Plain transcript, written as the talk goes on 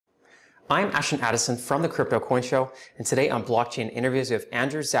I'm Ashton Addison from the Crypto Coin Show, and today on Blockchain Interviews with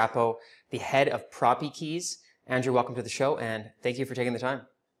Andrew Zapo, the head of PropyKeys. Andrew, welcome to the show, and thank you for taking the time.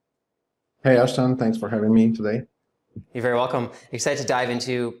 Hey, Ashton, thanks for having me today. You're very welcome. Excited to dive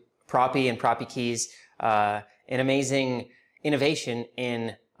into Propy and PropyKeys, an amazing innovation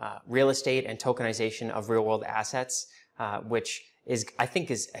in real estate and tokenization of real-world assets, which I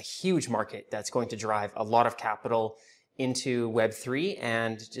think is a huge market that's going to drive a lot of capital into Web3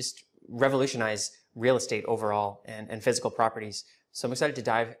 and just revolutionize real estate overall and physical properties. So I'm excited to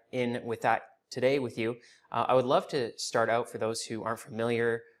dive in with that today with you. I would love to start out, for those who aren't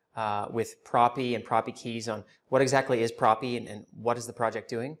familiar with Propy and PropyKeys, on what exactly is Propy and what is the project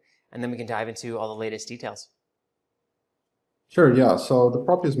doing, and then we can dive into all the latest details. Sure, yeah. So the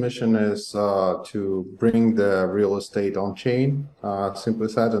Propy's mission is to bring the real estate on chain, simply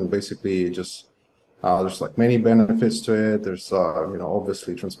said, and basically just there's like many benefits to it. There's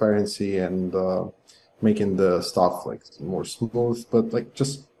obviously transparency and making the stuff like more smooth. But like,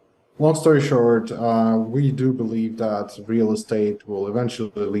 just long story short, we do believe that real estate will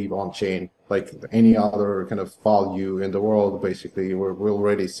eventually live on chain, like any other kind of value in the world. Basically, we're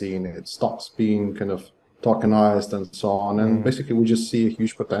already seeing it stops being kind of tokenized and so on, and basically we just see a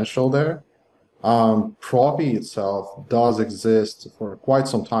huge potential there. Propy itself does exist for quite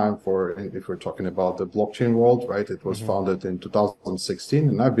some time, if we're talking about the blockchain world, right? It was founded in 2016,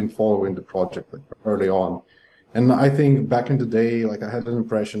 and I've been following the project like early on. And I think back in the day, like I had an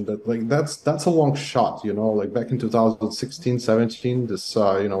impression that like that's a long shot, like back in 2016, 17, this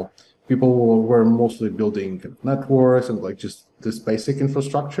people were mostly building networks and like just this basic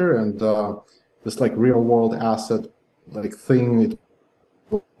infrastructure, and this like real world asset like thing,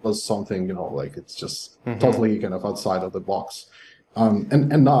 it was something, like it's just totally kind of outside of the box.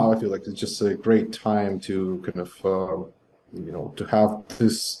 And now I feel like it's just a great time to kind of to have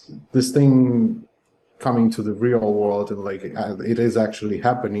this thing coming to the real world, and like it is actually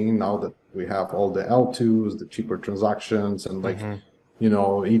happening now that we have all the L2s, the cheaper transactions, and like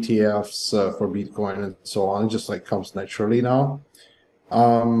ETFs for Bitcoin and so on. It just like comes naturally now.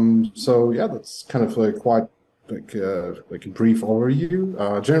 So yeah, that's kind of like quite like a brief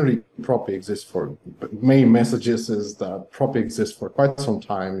overview. Generally, Propy exists for main messages is that Propy exists for quite some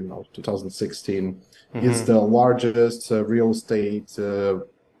time. 2016 is the largest real estate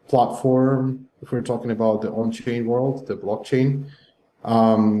platform if we're talking about the on-chain world, the blockchain.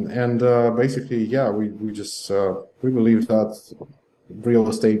 And basically, yeah, we believe that real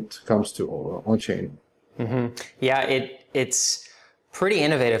estate comes to on-chain. Yeah, it's pretty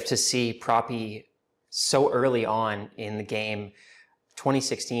innovative to see Propy so early on in the game.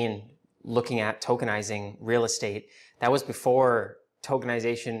 2016, looking at tokenizing real estate, that was before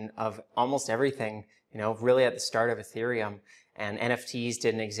tokenization of almost everything, really at the start of Ethereum, and NFTs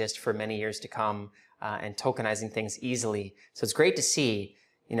didn't exist for many years to come, and tokenizing things easily. So it's great to see,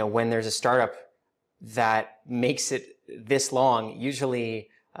 when there's a startup that makes it this long, usually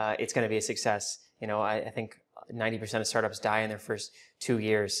it's going to be a success. I think 90% of startups die in their first 2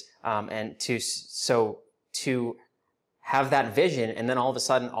 years. And to have that vision, and then all of a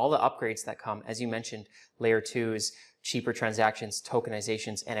sudden, all the upgrades that come, as you mentioned, layer 2s, cheaper transactions,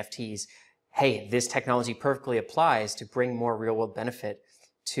 tokenizations, NFTs. Hey, this technology perfectly applies to bring more real world benefit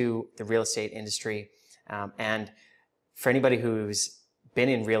to the real estate industry. And for anybody who's been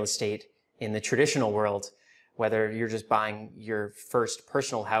in real estate in the traditional world, whether you're just buying your first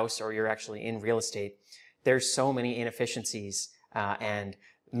personal house or you're actually in real estate, there's so many inefficiencies and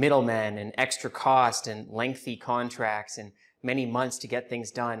middlemen and extra cost and lengthy contracts and many months to get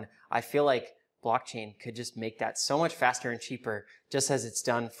things done. I feel like blockchain could just make that so much faster and cheaper, just as it's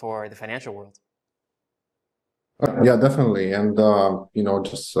done for the financial world. Yeah, definitely. And,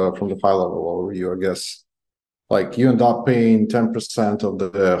 just from the high level overview, I guess, like you end up paying 10% of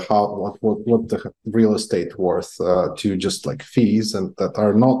what the real estate worth to just like fees, and that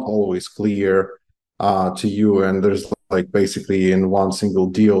are not always clear to you. And there's like basically in one single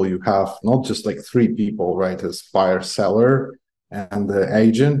deal, you have not just like three people, right, as buyer, seller, and the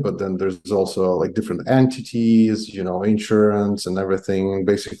agent, but then there's also like different entities, insurance and everything.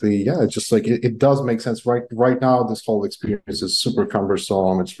 Basically, yeah, it's just like it does make sense. Right now, this whole experience is super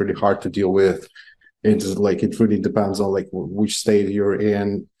cumbersome. It's really hard to deal with. It's like it really depends on like which state you're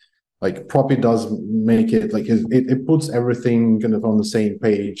in. Like Propy does make it like it puts everything kind of on the same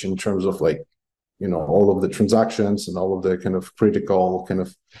page in terms of like all of the transactions and all of the kind of critical kind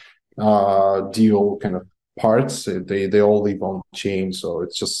of deal kind of parts. They all live on chain, so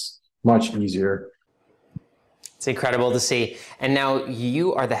it's just much easier. It's incredible to see. And now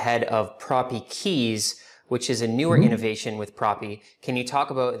you are the head of PropyKeys, which is a newer innovation with Propy. Can you talk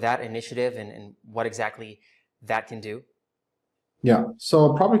about that initiative and what exactly that can do? Yeah, so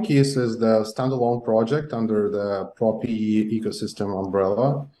PropyKeys is the standalone project under the Propy ecosystem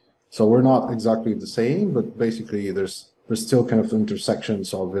umbrella. So we're not exactly the same, but basically there's still kind of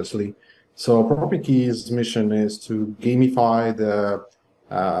intersections, obviously. So PropyKeys' mission is to gamify the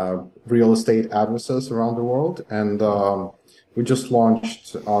real estate addresses around the world, and we just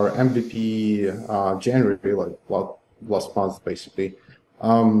launched our MVP January, like last month, basically.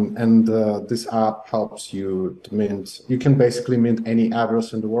 This app helps you to mint. You can basically mint any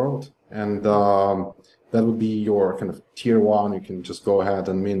address in the world, and that would be your kind of tier one. You can just go ahead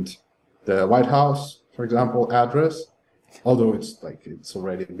and mint the White House, for example, address. Although it's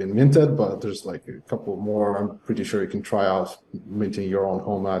already been minted, but there's like a couple more. I'm pretty sure you can try out minting your own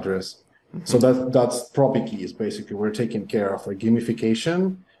home address. So that's PropyKeys. Basically, we're taking care of a gamification.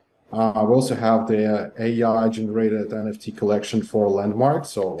 We also have the AI-generated NFT collection for landmarks,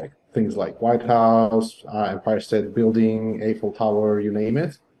 so like things like White House, Empire State Building, Eiffel Tower, you name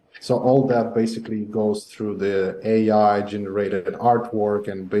it. So all that basically goes through the AI-generated artwork,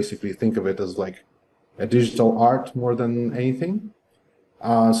 and basically think of it as like a digital art more than anything.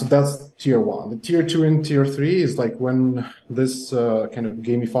 So that's tier one. The tier two and tier three is like when this kind of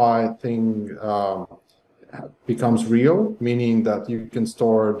gamified thing becomes real, meaning that you can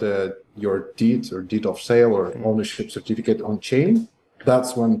store your deed or deed of sale or ownership certificate on chain.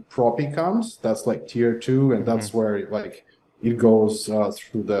 That's when Propy comes. That's like tier two, and that's where like it goes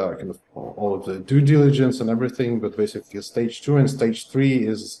through the kind of all of the due diligence and everything. But basically, stage two and stage three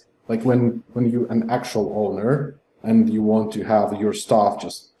is like when you're an actual owner and you want to have your stuff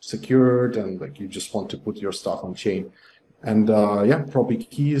just secured, and like you just want to put your stuff on chain. And yeah,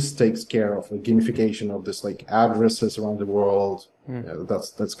 PropyKeys takes care of the gamification of this like addresses around the world.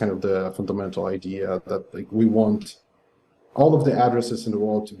 That's kind of the fundamental idea, that like we want all of the addresses in the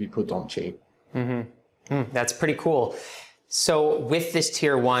world to be put on chain. That's pretty cool. So with this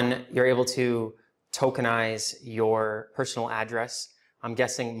tier one, you're able to tokenize your personal address. I'm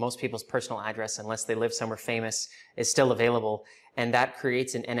guessing most people's personal address, unless they live somewhere famous, is still available, and that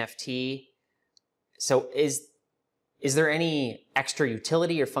creates an NFT. So is there any extra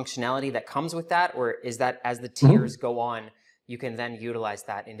utility or functionality that comes with that, or is that as the tiers go on, you can then utilize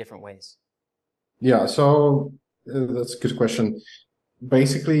that in different ways? Yeah, so that's a good question.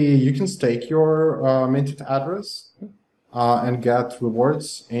 Basically, you can stake your minted address and get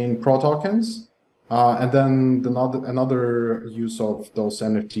rewards in Pro tokens. And then another use of those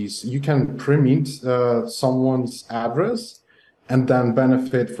NFTs, you can pre-mint someone's address and then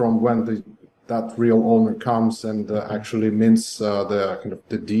benefit from when that real owner comes and actually mints the kind of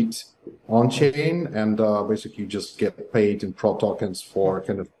the deed on chain, and basically just get paid in Pro tokens for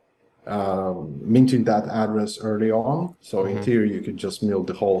kind of minting that address early on. So in theory, you could just mint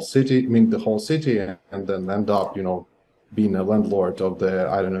the whole city, and then end up, being a landlord of the,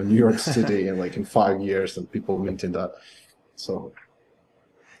 I don't know, New York City in 5 years, and people minting that. So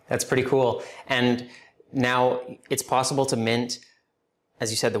that's pretty cool. And now it's possible to mint, as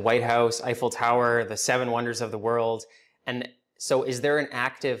you said, the White House, Eiffel Tower, the 7 wonders of the world. And so is there an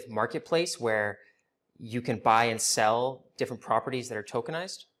active marketplace where you can buy and sell different properties that are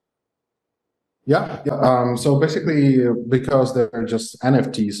tokenized? Yeah. So basically, because they're just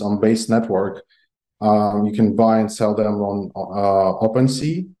NFTs on Base Network, you can buy and sell them on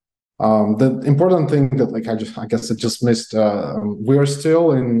OpenSea. The important thing that I guess I just missed, we are still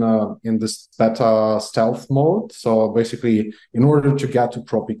in this beta stealth mode. So basically, in order to get to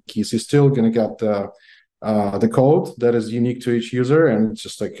PropyKeys, you're still going to get the code that is unique to each user, and it's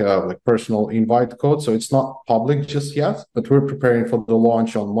just like personal invite code. So it's not public just yet, but we're preparing for the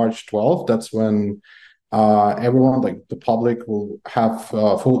launch on March 12th. That's when everyone, like the public, will have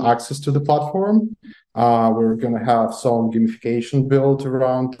full access to the platform. We're going to have some gamification built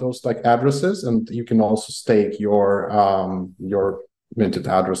around those addresses, and you can also stake your minted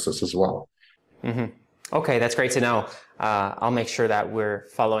addresses as well. Okay, that's great to know. I'll make sure that we're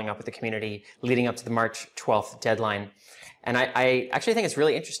following up with the community leading up to the March 12th deadline. And I actually think it's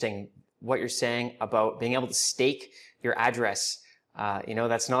really interesting what you're saying about being able to stake your address.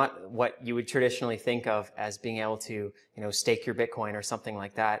 That's not what you would traditionally think of as being able to, stake your Bitcoin or something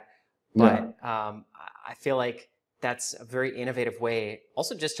like that. But I feel like that's a very innovative way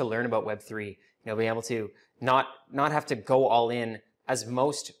also just to learn about Web3, being able to not have to go all in, as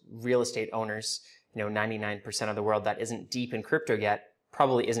most real estate owners, 99% of the world that isn't deep in crypto yet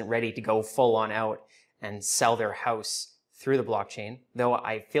probably isn't ready to go full on out and sell their house through the blockchain, though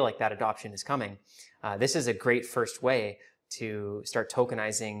I feel like that adoption is coming. This is a great first way to start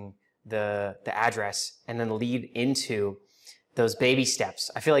tokenizing the address and then lead into those baby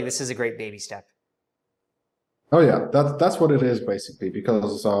steps. I feel like this is a great baby step. Oh yeah, that's what it is basically,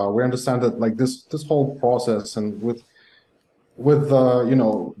 because we understand that like this whole process, and with you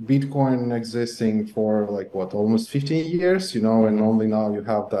know, Bitcoin existing for like what, almost 15 years, you know, and only now you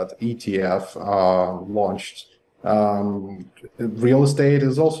have that ETF launched. Real estate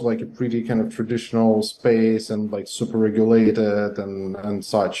is also like a pretty kind of traditional space and like super regulated and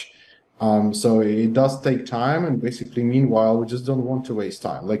such. So it does take time, and basically meanwhile we just don't want to waste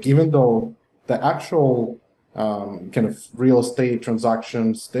time. Like even though the actual kind of real estate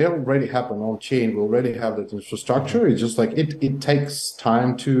transactions, they already happen on chain. We already have that infrastructure. It's just like it takes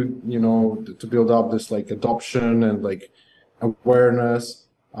time to, you know, to build up this like adoption and like awareness.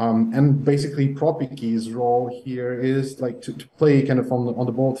 And basically PropyKeys' role here is like to play kind of on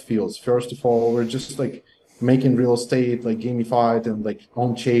the both fields. First of all, we're just like making real estate like gamified and like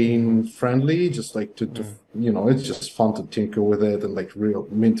on-chain friendly, just like to you know, it's just fun to tinker with it and like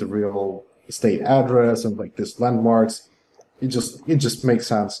mint a real estate address and like this landmarks. It just makes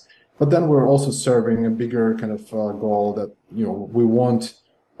sense. But then we're also serving a bigger kind of goal that, you know, we want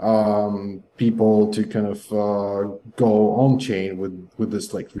people to kind of go on chain with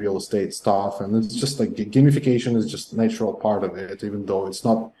this like real estate stuff, and it's just like gamification is just a natural part of it, even though it's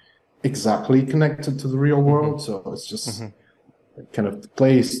not exactly connected to the real world. So it's just kind of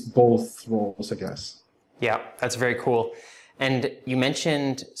plays both roles, I guess. Yeah, that's very cool. And you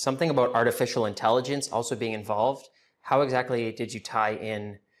mentioned something about artificial intelligence also being involved. How exactly did you tie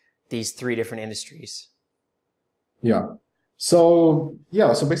in these three different industries? Yeah. So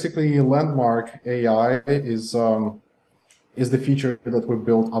yeah, so basically Landmark AI is the feature that we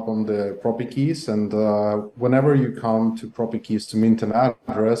built up on the PropyKeys, and whenever you come to PropyKeys to mint an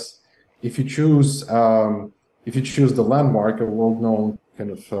address, if you choose the landmark, a world-known kind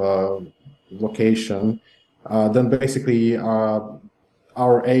of location, then basically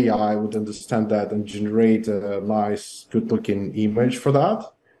our AI would understand that and generate a nice, good-looking image for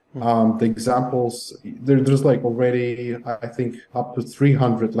that. The examples, there's like already, I think, up to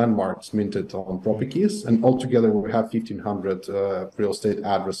 300 landmarks minted on PropyKeys, and altogether we have 1,500 real estate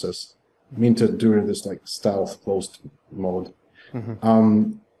addresses minted during this like stealth closed mode.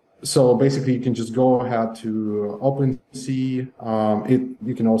 So basically, you can just go ahead to OpenSea.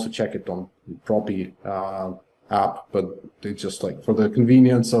 You can also check it on Propy app, but it's just like for the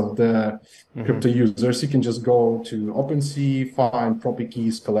convenience of the crypto users, you can just go to OpenSea, find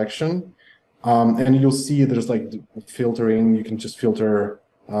PropyKeys collection, and you'll see there's like filtering. You can just filter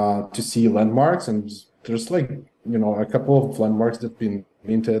to see landmarks, and there's like, you know, a couple of landmarks that have been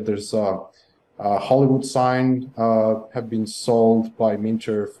minted. There's Hollywood sign have been sold by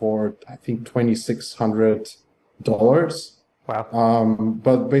Minter for I think $2,600. Wow.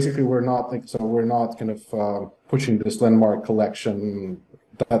 But basically we're not kind of pushing this landmark collection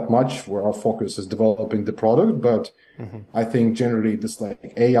that much, where our focus is developing the product. But I think generally this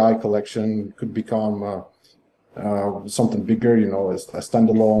like AI collection could become something bigger, you know, as a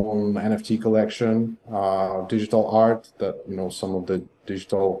standalone NFT collection, digital art that, you know, some of the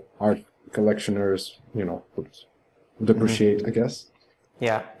digital art collectioners, you know, would appreciate, I guess.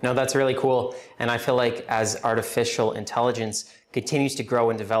 Yeah, no, that's really cool. And I feel like as artificial intelligence continues to grow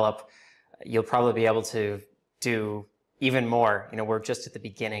and develop, you'll probably be able to do even more. You know, we're just at the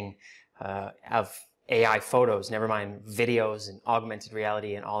beginning of AI photos, never mind videos and augmented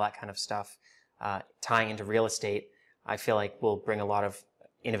reality and all that kind of stuff. Tying into real estate, I feel like will bring a lot of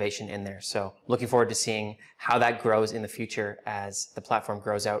innovation in there. So looking forward to seeing how that grows in the future as the platform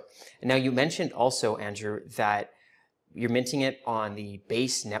grows out. And now you mentioned also, Andrew, that you're minting it on the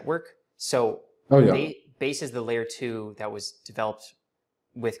Base network. So Base is the layer 2 that was developed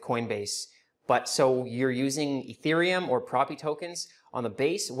with Coinbase. But so you're using Ethereum or Propy tokens on the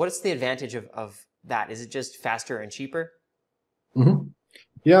Base. What is the advantage of that? Is it just faster and cheaper?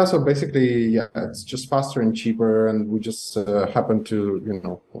 Yeah, so basically, yeah, it's just faster and cheaper, and we just happen to, you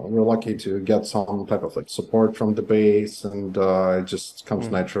know, we're lucky to get some type of like support from the Base, and it just comes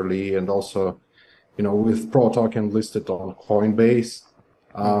naturally. And also, you know, with Pro Token listed on Coinbase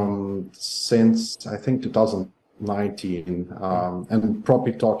since I think 2019, and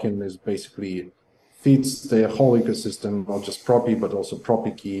Propy Token is basically feeds the whole ecosystem, not just Propy but also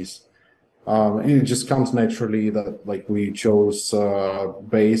PropyKeys. It just comes naturally that like we chose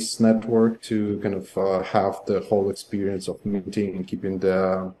Base network to kind of have the whole experience of minting and keeping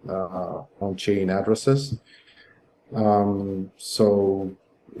the on-chain addresses. So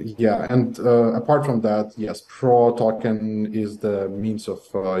yeah, and apart from that, yes, Pro token is the means of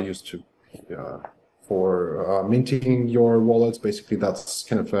use to minting your wallets. Basically, that's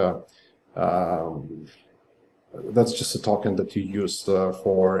kind of that's just a token that you use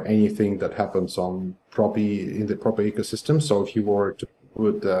for anything that happens on Propy in the Propy ecosystem. So if you were to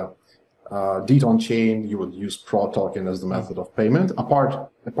put DEET on chain, you would use Pro token as the method of payment,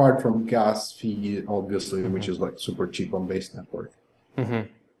 apart from gas fee, obviously, which is like super cheap on base network.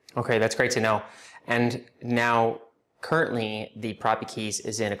 Okay, that's great to know. And now, currently, the PropyKeys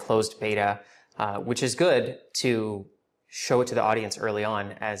is in a closed beta, which is good to show it to the audience early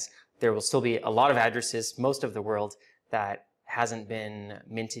on, as there will still be a lot of addresses, most of the world, that hasn't been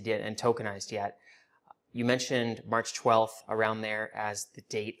minted yet and tokenized yet. You mentioned March 12th around there as the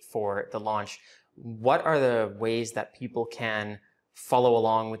date for the launch. What are the ways that people can follow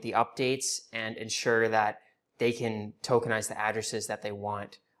along with the updates and ensure that they can tokenize the addresses that they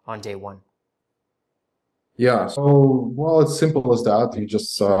want on day one? Yeah, so, well, it's simple as that. You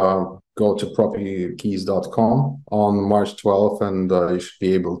just go to propykeys.com on March 12th, and you should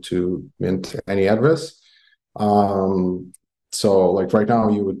be able to mint any address. So, like right now,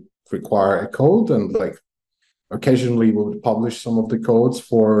 you would require a code, and like occasionally we would publish some of the codes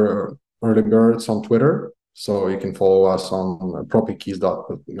for early birds on Twitter. So you can follow us on propykeys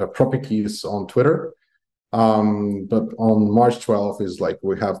on Twitter. But on March 12th is like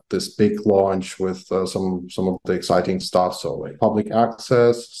we have this big launch with some of the exciting stuff. So like public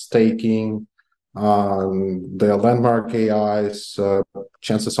access, staking, the landmark AIs.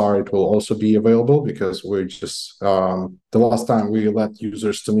 Chances are it will also be available because we're just the last time we let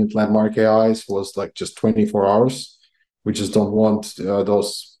users to mint landmark AIs was like just 24 hours. We just don't want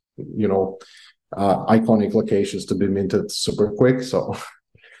those iconic locations to be minted super quick. So.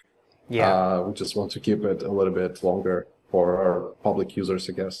 Yeah. We just want to keep it a little bit longer for our public users,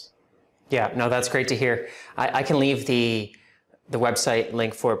 I guess. Yeah, no, that's great to hear. I can leave the website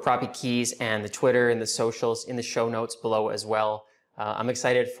link for PropyKeys and the Twitter and the socials in the show notes below as well. I'm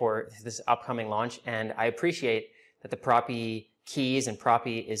excited for this upcoming launch, and I appreciate that the PropyKeys and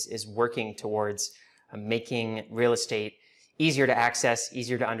Propy is working towards making real estate easier to access,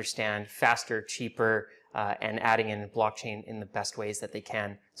 easier to understand, faster, cheaper, and adding in blockchain in the best ways that they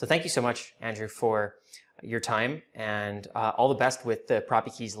can. So thank you so much, Andrew, for your time, and all the best with the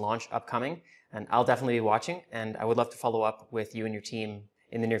PropyKeys launch upcoming. And I'll definitely be watching, and I would love to follow up with you and your team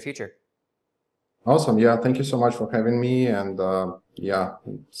in the near future. Awesome. Yeah, thank you so much for having me. And yeah,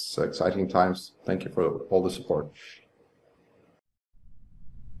 it's exciting times. Thank you for all the support.